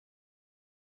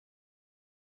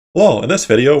Hello, in this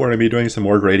video we're going to be doing some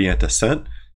more gradient descent,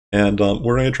 and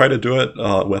we're going to try to do it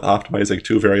with optimizing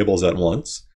two variables at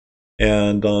once.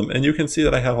 And you can see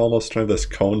that I have almost kind of this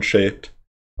cone-shaped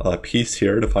piece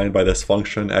here defined by this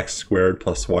function x squared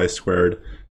plus y squared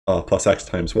plus x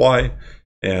times y.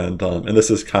 And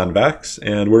this is convex,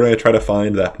 and we're going to try to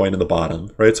find that point in the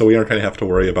bottom, right? So we aren't going to have to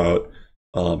worry about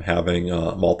having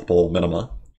multiple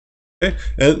minima. Okay,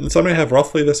 and so I'm going to have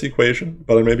roughly this equation,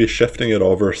 but I'm going to be shifting it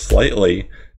over slightly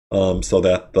so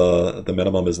that the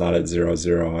minimum is not at 0,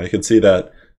 0. I can see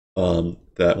that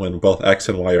that when both x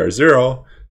and y are 0,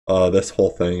 this whole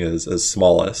thing is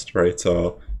smallest, right?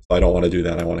 So I don't want to do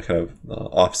that. I want to kind of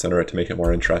off-center it to make it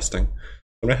more interesting.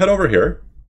 I'm going to head over here,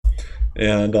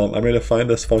 and I'm going to find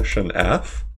this function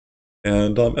f,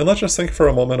 and let's just think for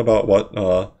a moment about what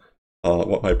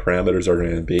my parameters are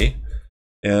going to be.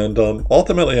 And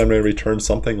ultimately, I'm going to return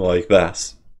something like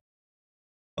this.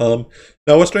 Now,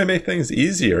 what's going to make things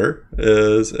easier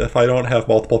is if I don't have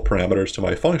multiple parameters to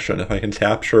my function, if I can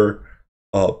capture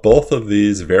both of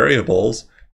these variables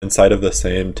inside of the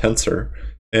same tensor.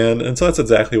 And so that's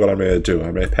exactly what I'm going to do.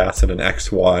 I'm going to pass in an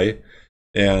x, y,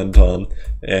 and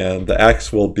the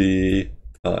x will be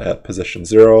at position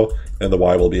 0, and the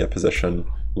y will be at position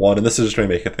 1. And this is just going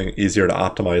to make it easier to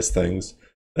optimize things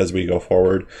as we go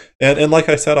forward. And like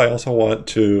I said, I also want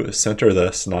to center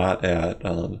this not at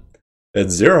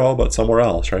 0, but somewhere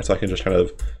else, right? So I can just kind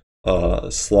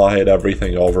of slide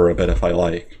everything over a bit if I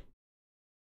like.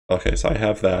 Okay, so I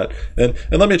have that. And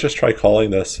let me just try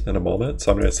calling this in a moment.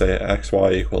 So I'm going to say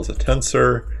xy equals a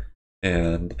tensor,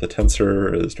 and the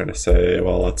tensor is going to say,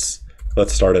 well, let's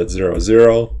start at 0,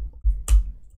 0.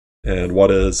 And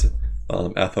what is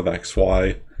f of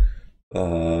xy?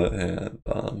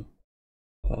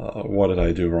 What did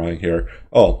I do wrong here?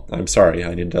 Oh, I'm sorry. I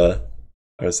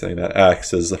was saying that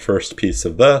x is the first piece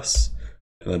of this,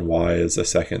 and then y is the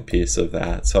second piece of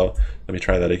that. So let me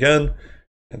try that again.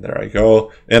 And there I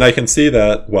go. And I can see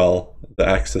that, well, the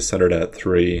x is centered at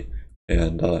 3,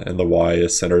 and the y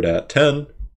is centered at 10,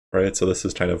 right? So this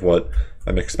is kind of what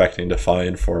I'm expecting to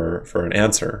find for an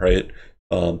answer, right?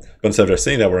 But instead of just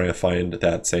seeing that, we're going to find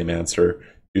that same answer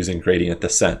using gradient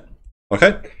descent.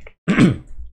 Okay?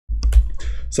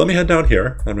 So let me head down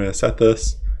here. I'm going to set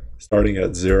this starting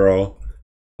at 0,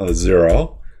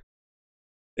 0.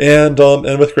 And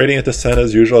with gradient descent,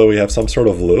 as usual, we have some sort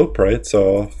of loop, right?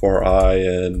 So for I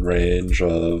in range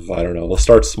of, I don't know, we'll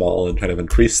start small and kind of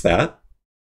increase that.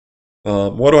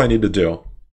 What do I need to do?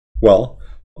 Well,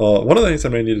 one of the things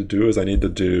I'm going to need to do is I need to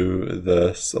do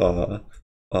this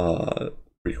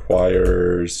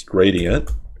requires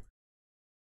gradient,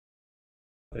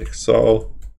 like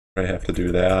so. I have to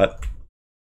do that.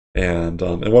 And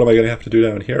what am I going to have to do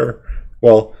down here?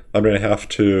 Well, I'm going to have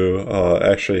to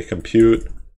actually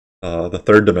compute the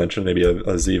third dimension, maybe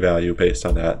a z value based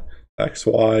on that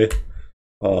xy.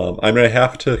 I'm going to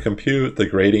have to compute the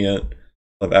gradient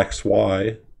of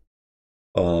xy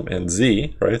and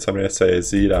z, right? So I'm going to say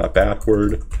z dot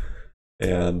backward.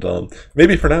 And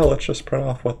maybe for now, let's just print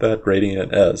off what that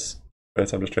gradient is. Right?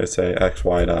 So I'm just going to say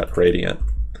xy dot gradient.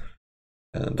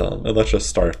 And let's just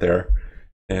start there.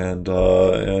 And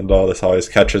this always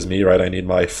catches me, right? I need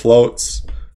my floats.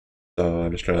 So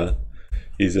I'm just gonna,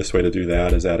 easiest way to do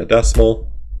that is add a decimal.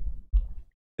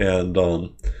 And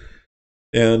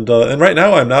right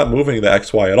now I'm not moving the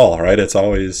xy at all, right? It's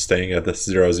always staying at this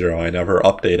 0, 0. I never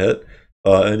update it.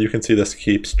 And you can see this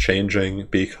keeps changing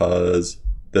because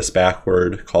this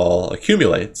backward call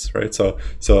accumulates, right? So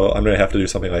I'm gonna have to do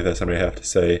something like this. I'm gonna have to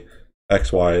say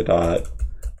xy dot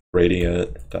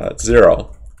gradient dot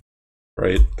 0.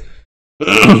 Right?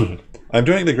 I'm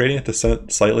doing the gradient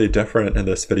descent slightly different in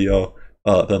this video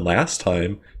than last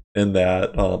time, in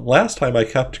that last time I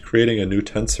kept creating a new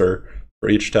tensor for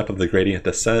each step of the gradient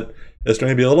descent. It's going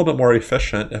to be a little bit more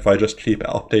efficient if I just keep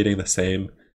updating the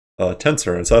same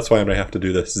tensor, and so that's why I'm going to have to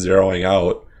do this zeroing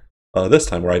out this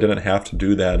time, where I didn't have to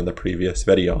do that in the previous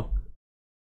video.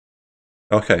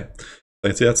 Okay. So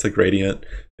you can see that's the gradient,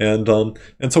 and so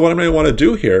what I'm going to want to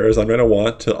do here is I'm going to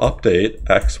want to update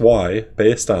xy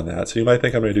based on that. So you might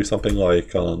think I'm going to do something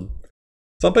like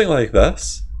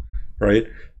this, right?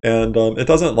 And it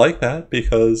doesn't like that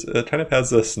because it kind of has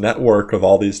this network of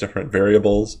all these different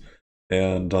variables,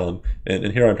 and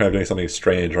here I'm kind of doing something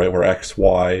strange, right? Where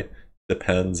xy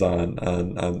depends on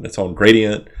its own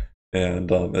gradient,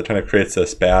 and it kind of creates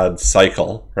this bad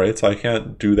cycle, right? So I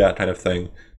can't do that kind of thing.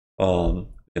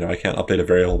 I can't update a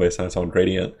variable based on its own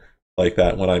gradient like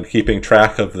that when I'm keeping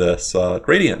track of this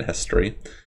gradient history.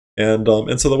 And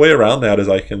so the way around that is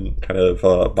I can kind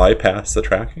of bypass the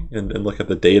tracking and look at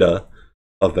the data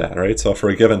of that, right? So for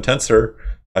a given tensor,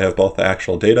 I have both the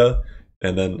actual data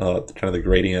and then kind of the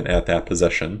gradient at that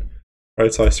position,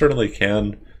 right? So I certainly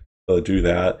can do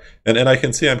that. And I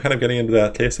can see I'm kind of getting into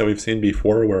that case that we've seen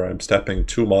before where I'm stepping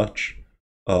too much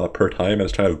per time and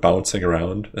it's kind of bouncing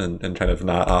around and kind of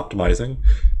not optimizing.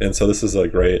 And so this is a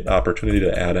great opportunity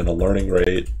to add in a learning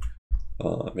rate.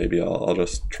 Maybe I'll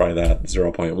just try that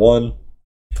 0.1.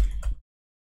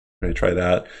 Maybe try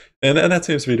that. And that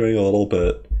seems to be doing a little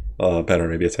bit better.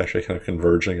 Maybe it's actually kind of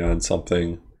converging on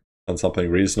something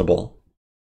reasonable.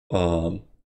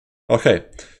 Okay.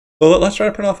 So let's try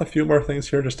to print off a few more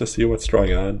things here just to see what's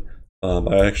going on.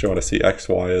 I actually want to see x,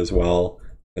 y as well,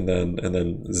 and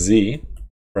then z,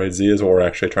 right? Z is what we're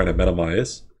actually trying to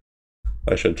minimize.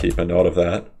 I should keep a note of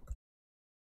that.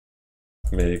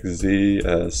 Make z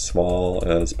as small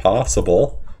as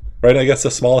possible, right? I guess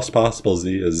the smallest possible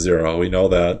z is 0. We know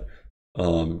that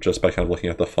just by kind of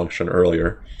looking at the function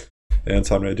earlier. And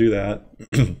so I'm going to do that.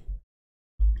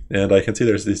 And I can see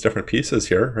there's these different pieces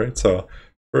here, right? So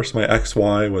first, my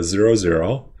xy was 0,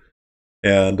 0,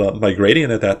 and my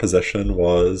gradient at that position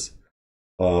was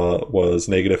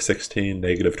negative 16,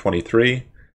 negative 23.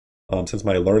 Since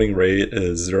my learning rate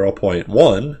is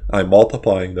 0.1, I'm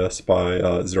multiplying this by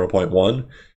 0.1,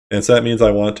 and so that means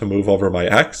I want to move over my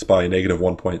x by negative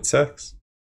 1.6,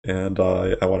 and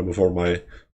I want to move over my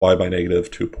y by negative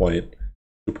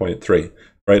 2.3,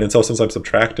 right? And so since I'm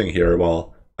subtracting here,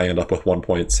 well, I end up with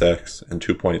 1.6 and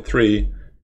 2.3.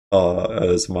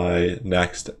 As my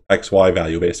next xy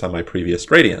value based on my previous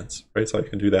gradients, right? So I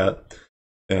can do that.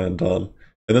 And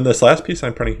then this last piece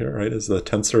I'm printing here, right, is the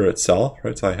tensor itself,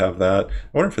 right? So I have that. I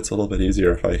wonder if it's a little bit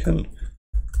easier if I can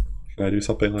I do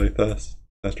something like this?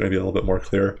 That's maybe a little bit more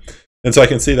clear. And so I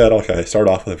can see that, okay, I start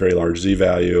off with a very large z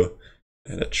value,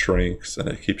 and it shrinks, and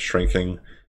it keeps shrinking.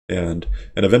 And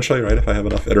eventually, right, if I have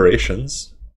enough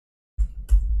iterations,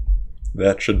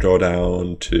 that should go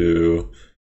down to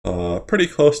pretty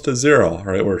close to 0,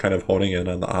 right? We're kind of honing in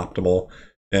on the optimal.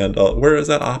 And where is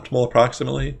that optimal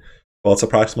approximately? Well, it's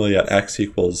approximately at x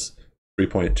equals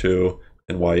 3.2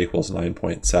 and y equals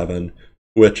 9.7,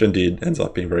 which indeed ends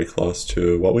up being very close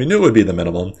to what we knew would be the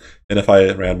minimum. And if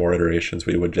I ran more iterations,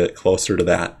 we would get closer to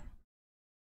that.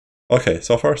 Okay,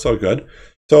 so far so good.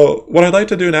 So what I'd like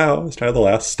to do now is kind of the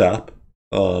last step.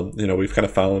 We've kind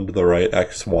of found the right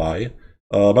x, y,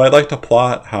 but I'd like to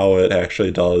plot how it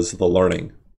actually does the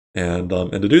learning. And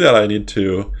to do that, I need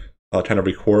to kind of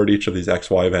record each of these x,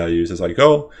 y values as I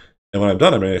go. And when I'm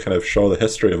done, I'm going to kind of show the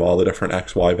history of all the different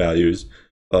x, y values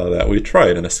that we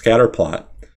tried in a scatter plot.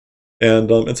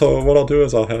 And so what I'll do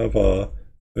is I'll have,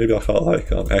 maybe I'll call it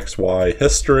like x, y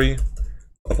history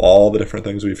of all the different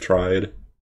things we've tried.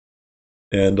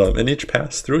 And in each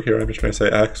pass through here, I'm just going to say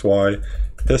x, y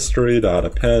history dot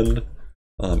append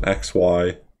x,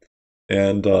 y.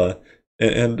 And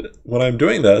when I'm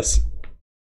doing this,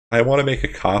 I want to make a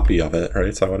copy of it,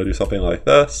 right? So I want to do something like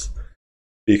this,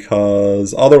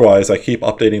 because otherwise I keep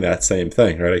updating that same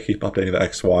thing, right? I keep updating the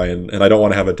x, y, and I don't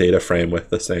want to have a data frame with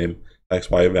the same x,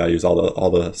 y values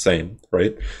all the same,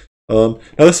 right? Now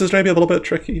this is going to be a little bit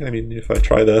tricky. I mean, if I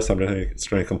try this, it's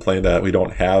going to complain that we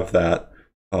don't have that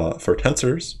for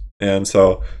tensors, and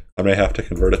so I'm going to have to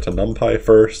convert it to NumPy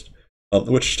first,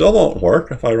 which still won't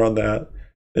work if I run that.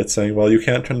 It's saying, well, you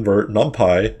can't convert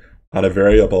NumPy on a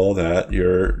variable that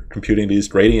you're computing these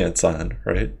gradients on,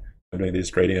 right? I'm doing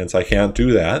these gradients, I can't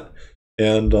do that.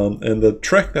 And the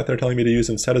trick that they're telling me to use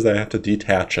instead is that I have to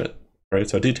detach it, right?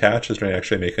 So detach is going to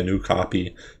actually make a new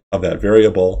copy of that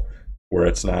variable where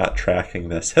it's not tracking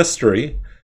this history.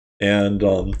 And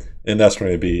that's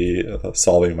going to be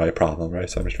solving my problem, right?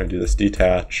 So I'm just going to do this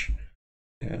detach,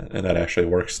 and that actually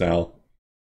works now.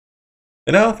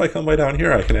 And now if I come way down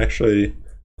here, I can actually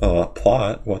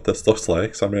plot what this looks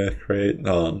like. So I'm going to create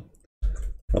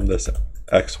from this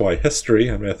XY history,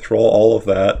 I'm going to throw all of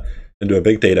that into a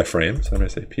big data frame. So I'm going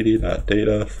to say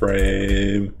pd.data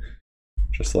frame,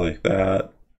 just like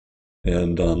that.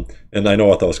 And I know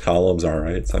what those columns are,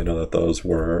 right? So I know that those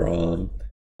were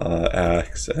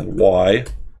X and Y,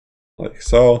 like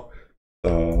so.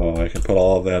 So I can put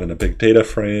all of that in a big data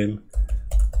frame,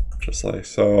 just like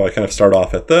so. I kind of start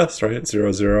off at this, right,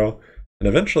 0, 0, and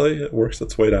eventually it works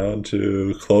its way down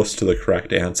to close to the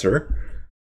correct answer.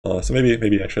 So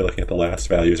maybe actually looking at the last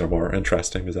values are more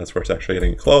interesting because that's where it's actually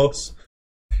getting close.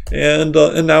 And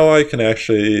now I can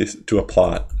actually do a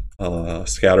plot,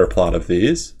 scatter plot of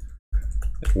these,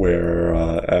 where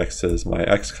X is my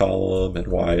X column and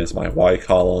Y is my Y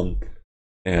column.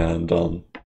 And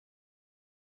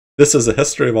this is a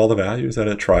history of all the values that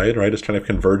it tried, right? It's kind of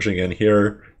converging in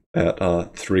here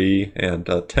at 3 and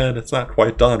 10. It's not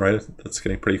quite done, right? It's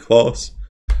getting pretty close.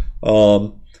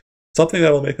 something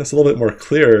that will make this a little bit more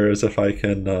clear is if I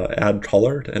can add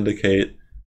color to indicate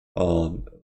kind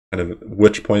of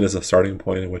which point is a starting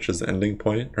point and which is the ending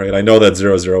point, right? I know that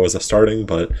 0, 0 is a starting,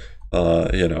 but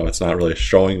you know, it's not really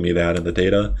showing me that in the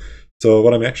data. So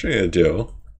what I'm actually going to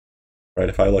do, right,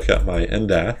 if I look at my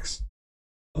index,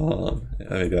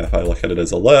 maybe if I look at it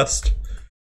as a list,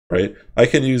 right, I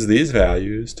can use these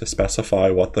values to specify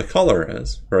what the color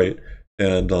is, right?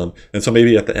 And so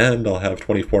maybe at the end I'll have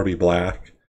 24 be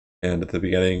black, and at the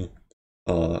beginning,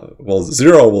 well,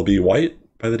 0 will be white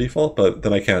by the default, but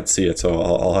then I can't see it, so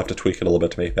I'll have to tweak it a little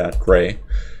bit to make that gray.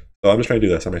 So I'm just going to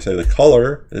do this. I'm going to say the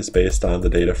color is based on the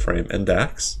data frame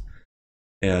index,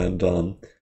 and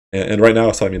right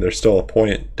now, so I mean, there's still a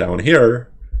point down here,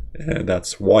 and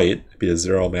that's white, because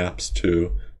 0 maps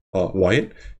to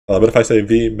white. But if I say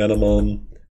v minimum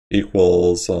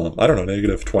equals, I don't know,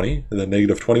 -20, and then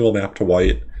 -20 will map to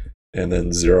white, and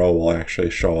then 0 will actually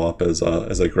show up as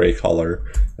a gray color,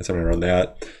 and something around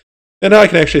that. And now I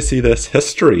can actually see this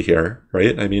history here,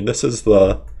 right? I mean, this is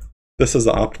the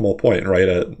optimal point, right,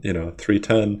 at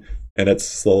 310, and it's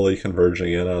slowly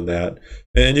converging in on that.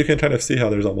 And you can kind of see how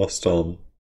there's almost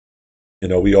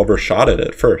we overshot it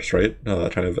at first, right?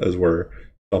 Kind of as we're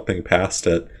jumping past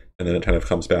it, and then it kind of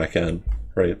comes back in,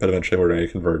 right? But eventually we're going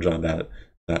to converge on that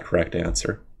correct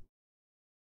answer.